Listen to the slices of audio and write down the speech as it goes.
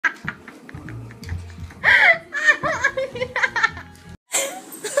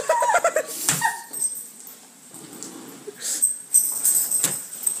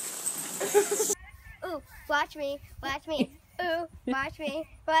watch me, ooh, watch me,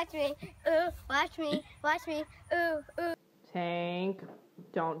 ooh, watch me, ooh, ooh. Tank,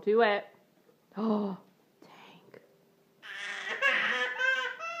 don't do it. Oh, Tank.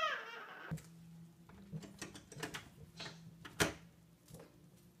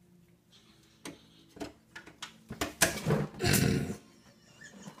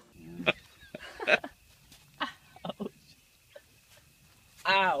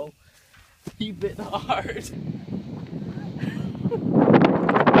 Ow! You bit hard.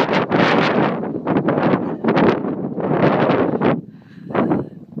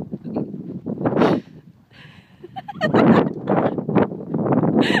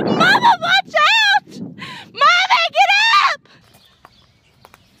 Mama, watch out! Mama, get up!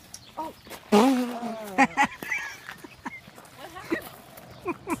 Oh.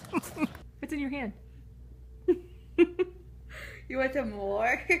 What's in your hand? You want some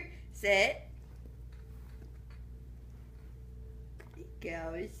more? Sit. There it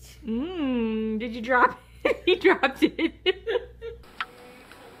goes. Did you drop it? He dropped it. Okay.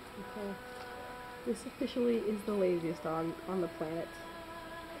 This officially is the laziest dog on the planet.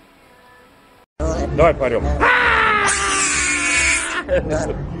 Давай парем.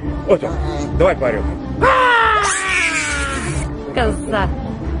 Давай парем. Коза.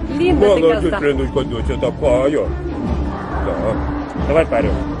 Линда ты коза. Леночка, доча такая. Да. Давай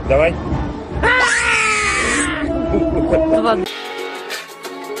парем. Давай.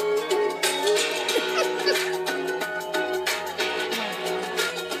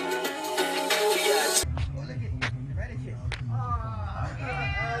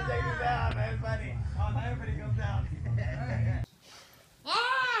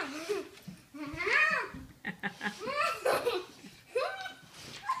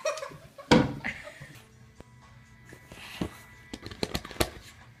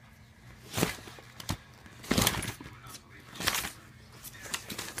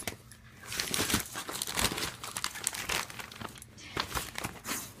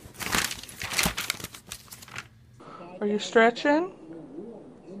 Are you stretching?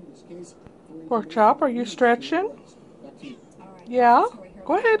 Pork chop, are you stretching? Yeah?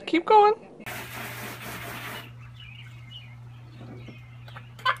 Go ahead, keep going.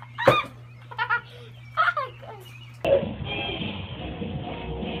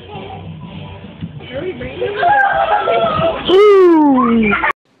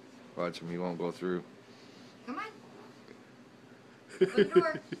 Watch him, he won't go through. Come on. Open the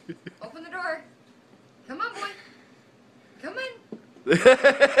door. Open the door. Come on, boy. Come on.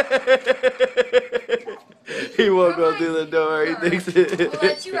 He won't go through the door. He thinks it. We'll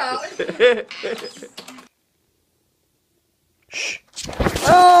let you out. Shh.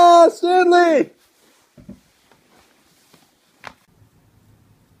 Ah, Stanley!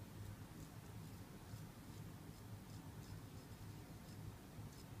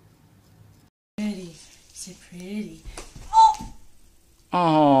 Pretty. So pretty.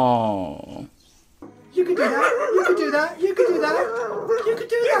 Oh. You can do that. You can do that. You can do that. You can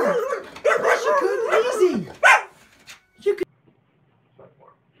do that. Yes, you could. Easy. You could.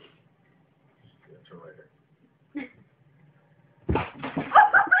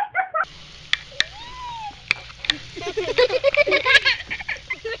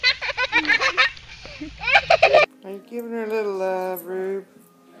 Are you giving her a little love, Rube?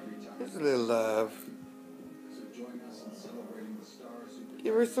 Just a little love.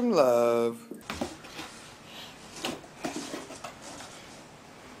 Give her some love.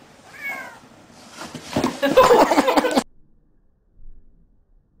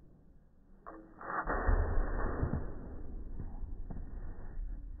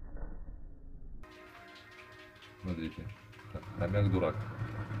 Смотрите, хомяк-дурак.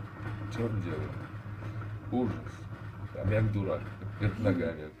 Черт делает. Ужас. Хомяк-дурак. Вверх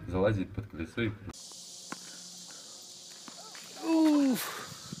ногами. Залазит под колесо и...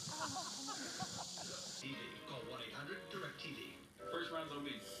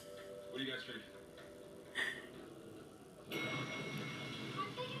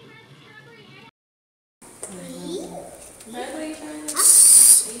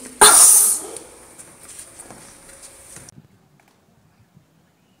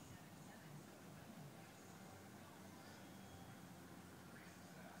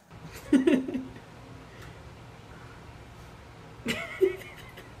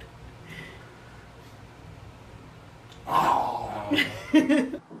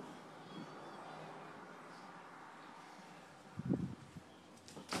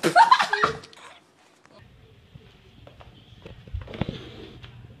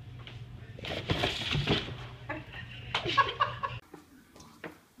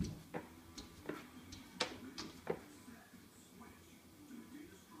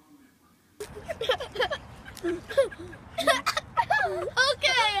 Okay.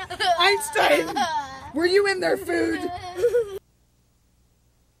 Einstein, were you in their food?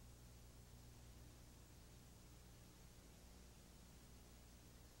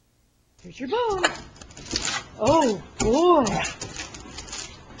 Here's your bone. Oh, boy.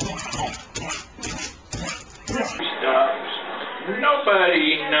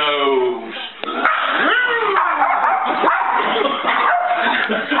 Nobody knows.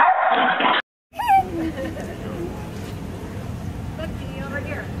 Look, Kitty, over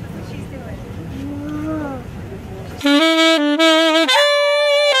here. That's what she's doing.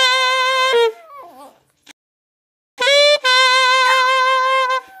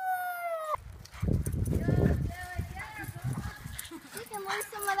 You can lose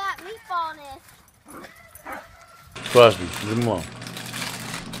some of that meatballness. Vas-y, dis-moi.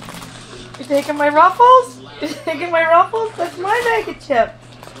 You taking my ruffles? You taking my ruffles? That's my bag of chips.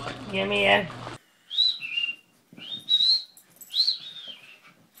 Give me a.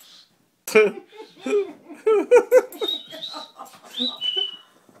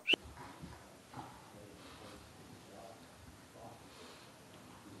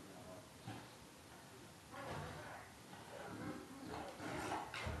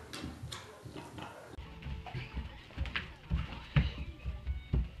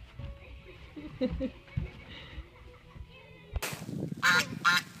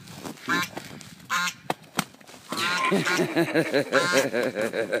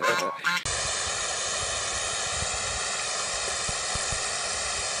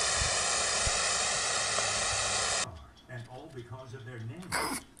 And all because of their name.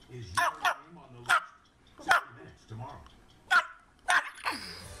 Is your name on the list? 60 minutes tomorrow.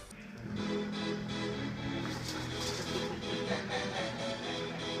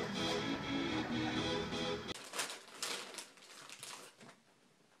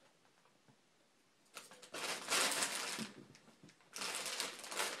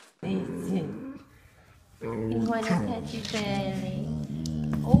 You want to touch your belly?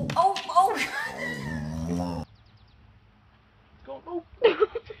 Oh, oh, oh!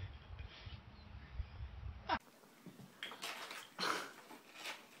 I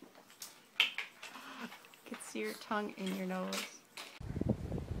can see your tongue in your nose.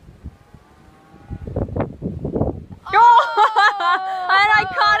 Oh! And I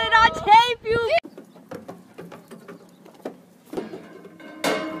caught it on tape, you.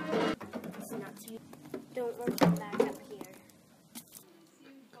 It's not too. Don't work it back up here.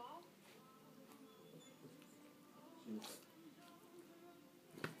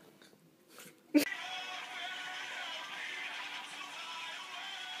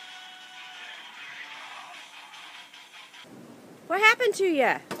 What happened to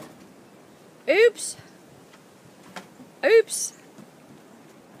you? Oops. Oops.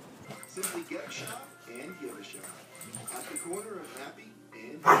 Simply get a shot and give a shot. At the corner of happy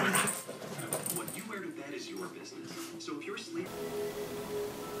and what you wear to bed is your business. So if you're sleeping.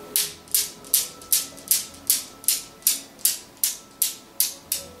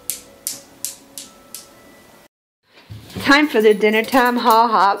 Time for the dinner time haul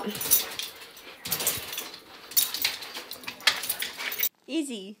hop.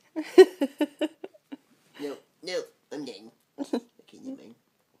 Easy. No, I'm done.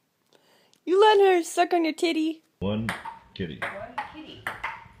 You let her suck on your titty. One kitty.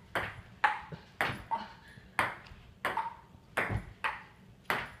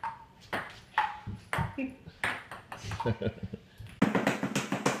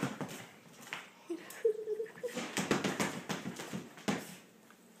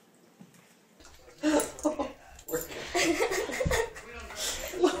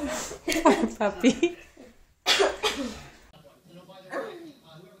 Puppy.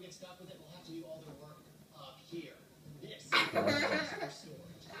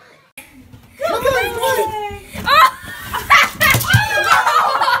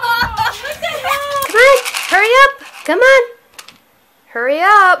 Hurry up! Come on! Hurry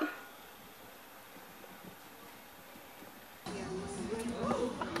up!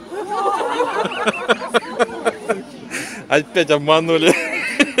 Опять обманули.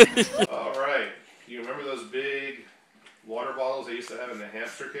 All right. You remember those big water bottles they used to have in the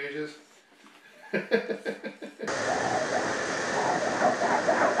hamster cages?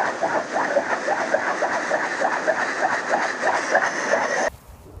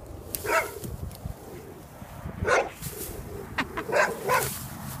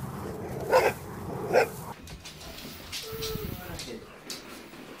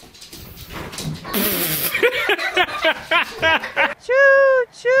 Choo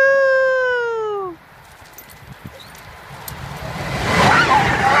choo.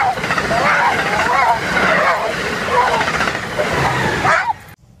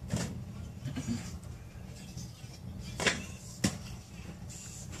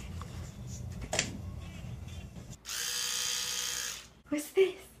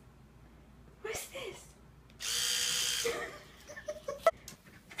 this? What's this?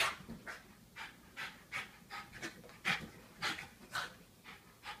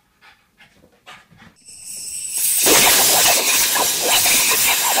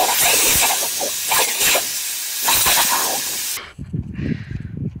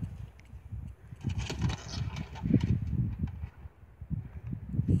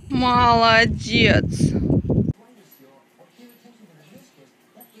 Молодец.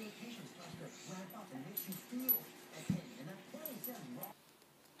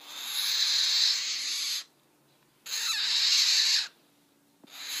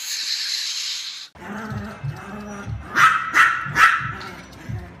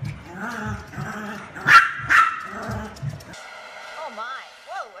 Oh my.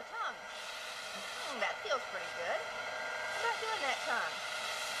 Whoa, a tongue. That feels pretty good. How about doing that tongue?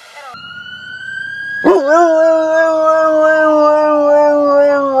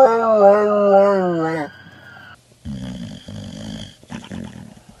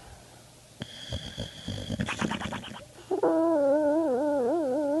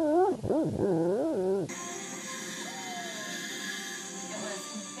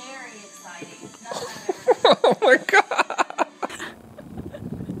 Oh my God.